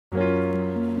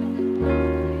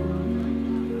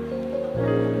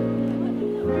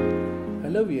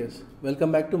Hello viewers, welcome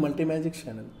back to Multimagic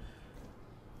channel.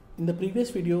 In the previous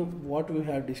video, what we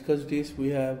have discussed is we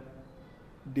have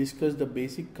discussed the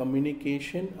basic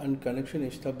communication and connection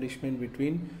establishment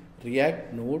between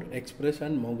React, Node, Express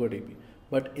and MongoDB.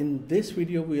 But in this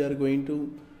video, we are going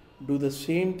to do the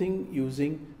same thing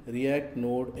using React,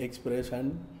 Node, Express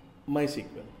and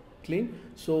MySQL. Clean.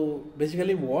 So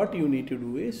basically what you need to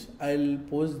do is, I'll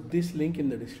post this link in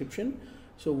the description.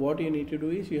 So what you need to do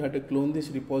is you have to clone this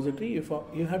repository.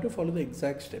 You have to follow the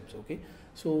exact steps. Okay.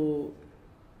 So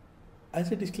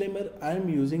as a disclaimer, I am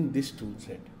using this tool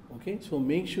set. Okay. So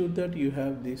make sure that you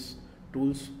have these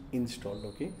tools installed.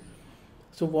 Okay.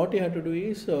 So what you have to do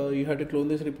is you have to clone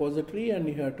this repository and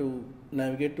you have to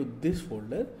navigate to this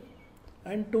folder,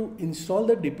 and to install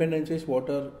the dependencies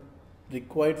what are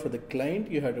required for the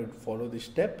client, you have to follow this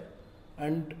step,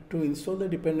 and to install the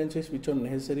dependencies which are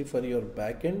necessary for your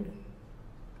backend,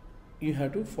 you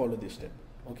have to follow this step.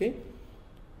 Okay.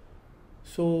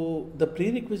 So the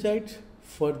prerequisites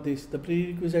for this, the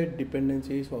prerequisite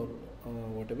dependencies or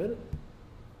whatever,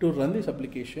 to run this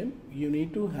application, you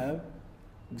need to have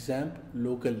XAMPP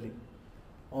locally,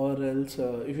 or else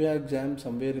if you have XAMPP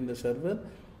somewhere in the server,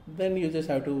 then you just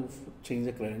have to change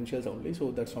the credentials only.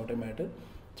 So that's not a matter.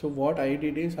 So what I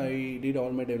did is I did all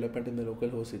my development in the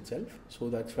local host itself. So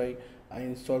that's why I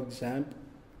installed XAMPP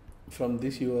from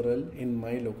this URL in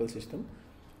my local system.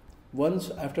 Once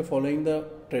after following the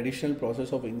traditional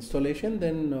process of installation,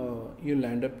 then you'll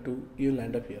end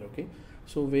up here. Okay.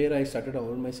 So where I started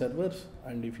all my servers,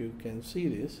 and if you can see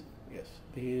this, yes,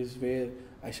 this is where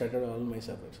I started all my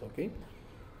servers. Okay.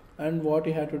 And what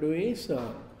you have to do is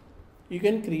you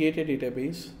can create a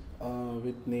database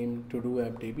with name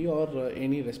to-do-app-db or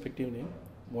any respective name,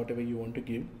 whatever you want to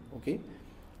give. Okay.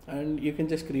 And you can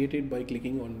just create it by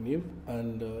clicking on new,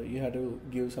 and you have to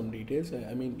give some details.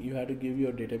 I mean, you have to give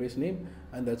your database name,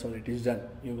 and that's all, it is done.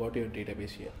 You got your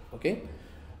database here. Okay.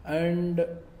 And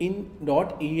in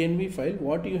 .env file,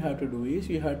 what you have to do is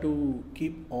you have to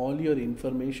keep all your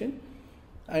information.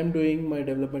 I'm doing my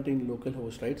development in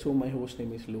localhost, right? So my host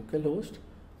name is localhost,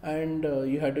 and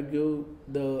you have to give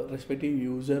the respective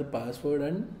user password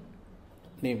and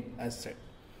name as set.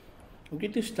 Okay,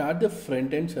 to start the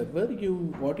front-end server,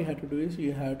 what you have to do is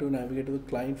you have to navigate to the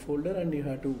client folder, and you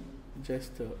have to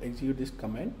just execute this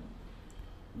command,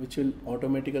 which will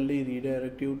automatically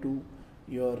redirect you to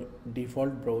your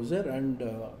default browser, and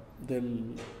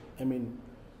then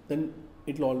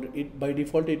by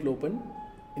default it will open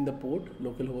in the port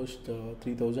localhost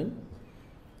 3000.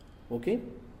 Okay,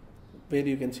 where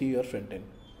you can see your front end.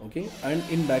 Okay, and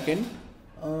in backend,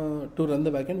 to run the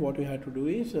backend, what you have to do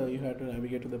is you have to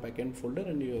navigate to the backend folder,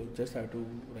 and you just have to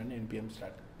run npm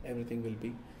start. Everything will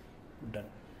be done.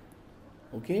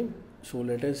 Okay, so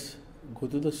let us go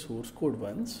to the source code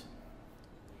once.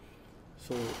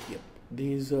 So yep,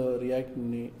 these React,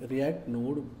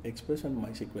 Node, Express and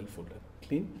MySQL folder.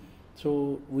 Clean.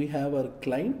 So we have our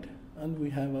client and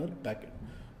we have our backend.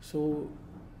 So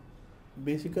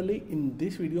basically in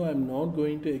this video, I'm not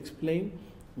going to explain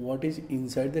what is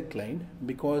inside the client,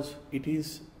 because it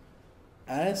is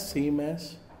as same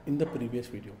as in the previous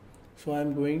video. So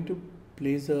I'm going to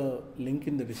place a link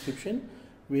in the description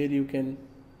where you can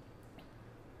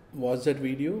watch that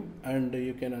video, and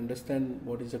you can understand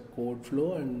what is the code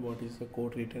flow and what is the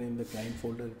code written in the client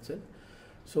folder itself.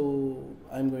 So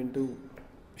I'm going to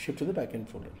shift to the backend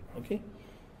folder. Okay.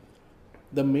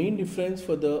 The main difference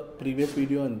for the previous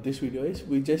video and this video is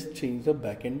we just changed the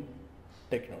backend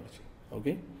technology.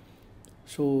 Okay.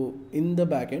 So in the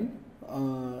backend,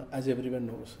 as everyone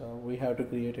knows, we have to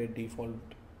create a default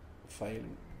file,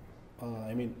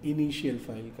 initial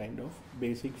file, kind of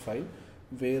basic file,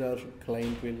 where our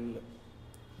client will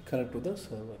connect to the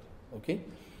server. Okay.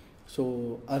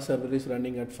 So our server is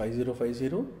running at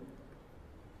 5050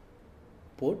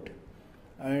 port,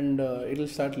 and it will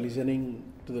start listening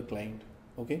to the client.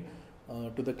 Okay,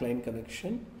 to the client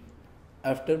connection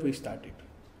after we start it.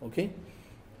 Okay.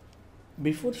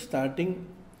 Before starting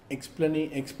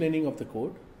explaining of the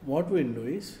code, what we'll do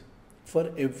is,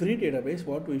 for every database,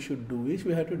 what we should do is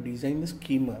we have to design the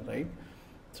schema, right?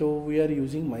 So we are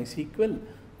using MySQL,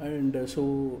 and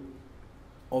so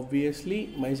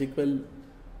obviously MySQL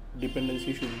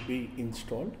dependency should be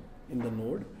installed in the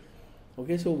node.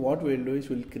 Okay, so what we'll do is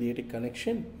we'll create a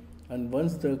connection, and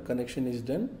once the connection is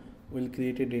done, we'll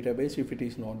create a database if it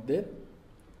is not there.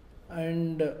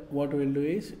 And what we'll do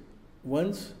is,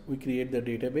 once we create the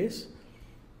database,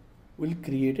 we'll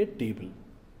create a table,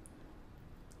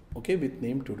 okay, with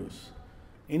name to-dos.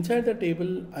 Inside the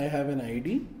table, I have an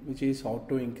ID which is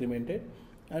auto incremented,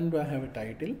 and I have a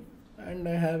title, and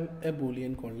I have a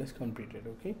boolean called as completed.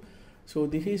 Okay, So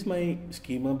this is my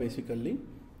schema basically,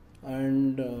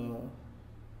 and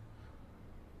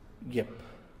yep.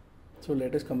 So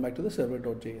let us come back to the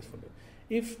server.js folder.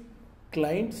 If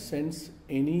client sends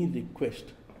any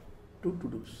request to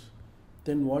to-dos,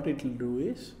 then what it will do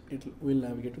is it will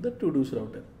navigate to the to-dos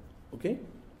router. Okay,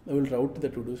 I will route to the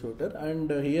to-dos router, and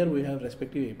here we have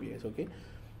respective APIs. Okay,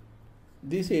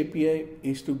 this API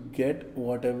is to get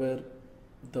whatever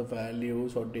the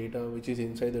values or data which is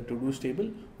inside the to-dos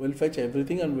table, will fetch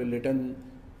everything and will return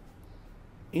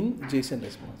in JSON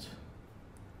response.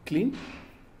 Clean.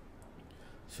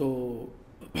 So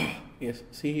yes,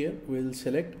 see here, we'll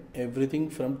select everything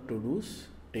from to-dos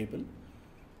table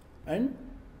and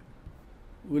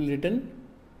we'll return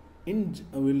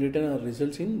our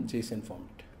results in JSON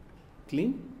format.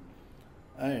 Clean.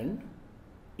 And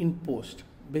in post,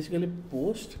 basically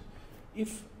post,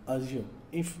 if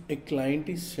a client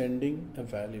is sending a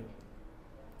value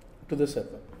to the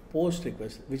server, post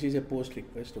request, which is a post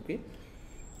request, okay,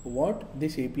 what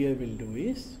this API will do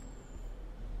is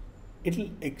it will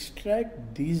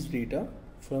extract these data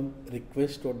from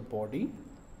request.body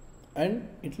and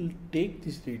it will take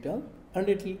this data and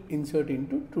it will insert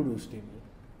into to-dos table.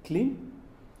 Clean.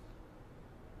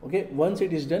 Okay, once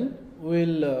it is done,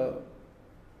 we'll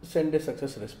send a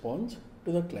success response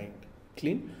to the client.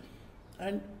 Clean.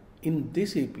 And in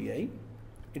this API,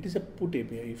 it is a put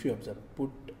API. If you observe,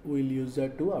 put, we'll use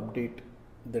that to update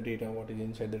the data what is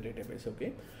inside the database.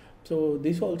 Okay, so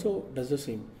this also does the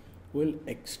same. We'll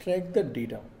extract the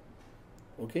data.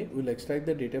 Okay, we'll extract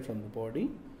the data from the body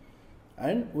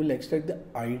and we'll extract the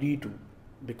ID too,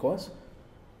 because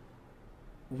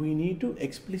we need to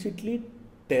explicitly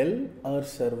tell our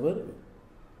server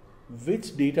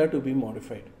which data to be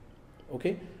modified.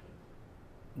 Okay,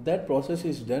 that process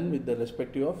is done with the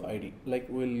respective of ID. Like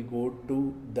we'll go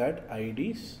to that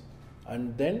IDs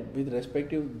and then with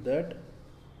respective that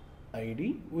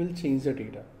ID we'll change the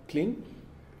data. Clean.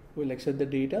 We'll accept the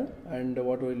data and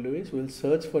what we'll do is we'll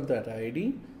search for that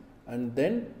ID and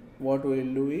then what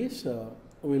we'll do is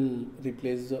we'll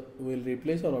replace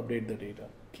or update the data.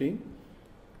 Clean.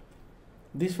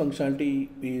 This functionality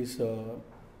is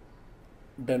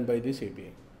done by this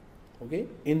API. Okay,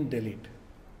 in delete,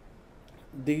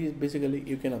 these basically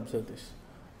you can observe this.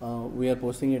 We are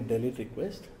posting a delete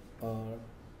request.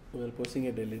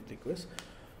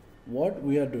 What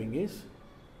we are doing is,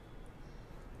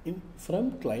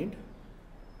 from client,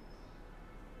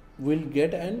 we'll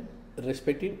get an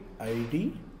respective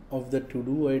ID of the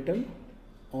to-do item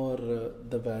or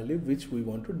the value which we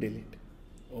want to delete.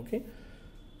 Okay,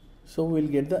 so we'll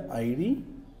get the ID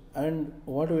and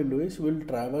what we'll do is we'll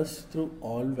traverse through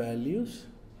all values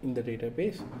in the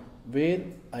database where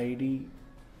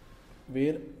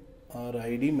our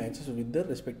ID matches with the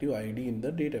respective ID in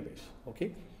the database.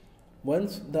 Okay,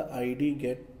 once the ID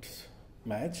gets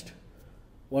matched,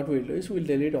 what we'll do is we'll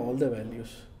delete all the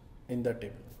values in the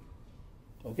table.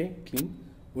 Okay, clean.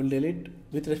 We'll delete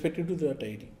with respect to that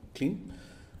ID. Clean.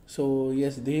 So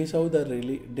yes, this is how the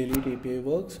delete API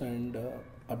works, and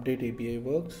update API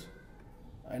works,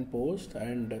 and post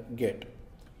and get.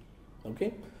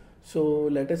 Okay, so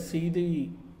let us see the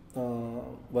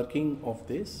working of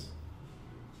this.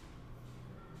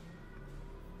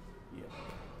 Yeah,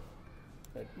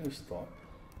 let me stop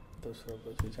the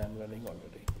servers which I am running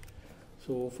already.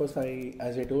 So first,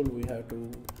 as I told, we have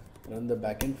to run the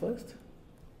backend first.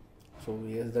 So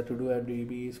yes, the to-do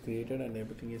DB is created and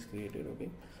everything is created. Okay,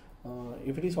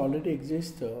 if it is already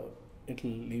exists, it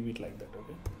will leave it like that.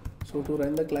 Okay, so to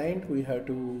run the client, we have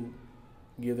to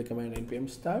give the command npm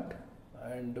start,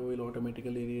 and will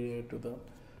automatically redirect to the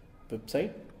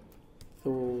website.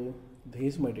 So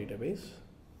this is my database.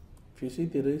 If you see,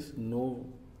 there is no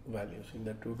values in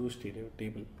the to-do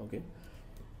table. Okay,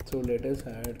 so let us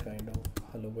add kind of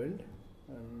hello world,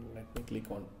 and let me click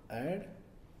on add.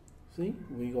 See,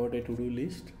 we got a to-do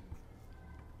list,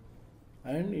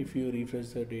 and if you refresh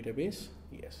the database,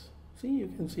 yes, see, you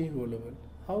can see hello world,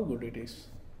 how good it is.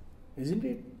 Isn't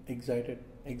it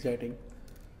exciting?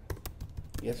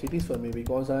 Yes, it is for me,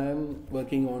 because I am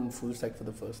working on full stack for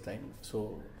the first time.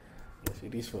 So yes,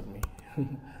 it is for me.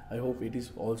 I hope it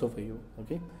is also for you.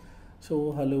 Okay,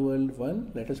 so hello world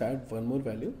 1, let us add one more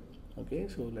value. Okay,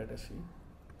 so let us see,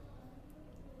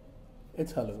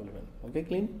 it's hello world 1. Okay,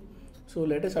 clean. So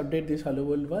let us update this hello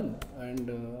world 1, and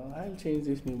I'll change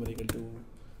this numerical to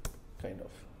kind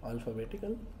of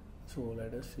alphabetical. So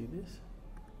let us see this.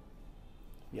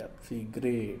 Yeah, see,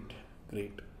 great.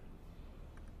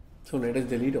 So let us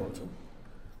delete also.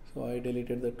 So I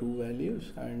deleted the two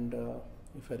values, and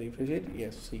if I refresh it,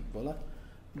 yes, see, voila,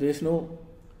 there is no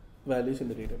values in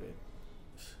the database.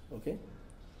 Okay,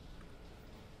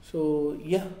 So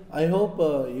yeah, I hope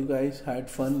you guys had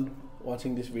fun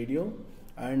watching this video.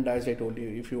 And as I told you,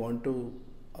 if you want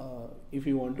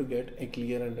to get a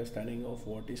clear understanding of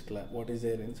what is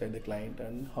there inside the client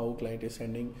and how client is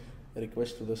sending a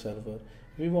request to the server,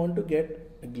 if you want to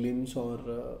get a glimpse or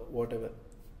whatever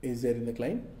is there in the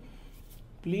client,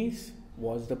 please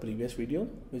watch the previous video,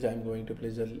 which I'm going to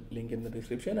place the link in the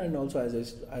description. And also,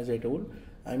 as I told,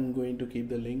 I'm going to keep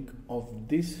the link of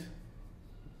this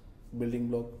building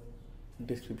block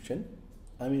description,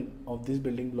 of this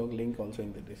building block link also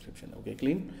in the description. Okay,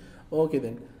 clean. Okay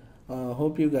then,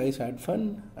 hope you guys had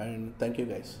fun, and thank you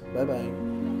guys. Bye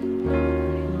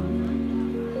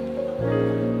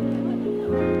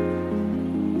bye.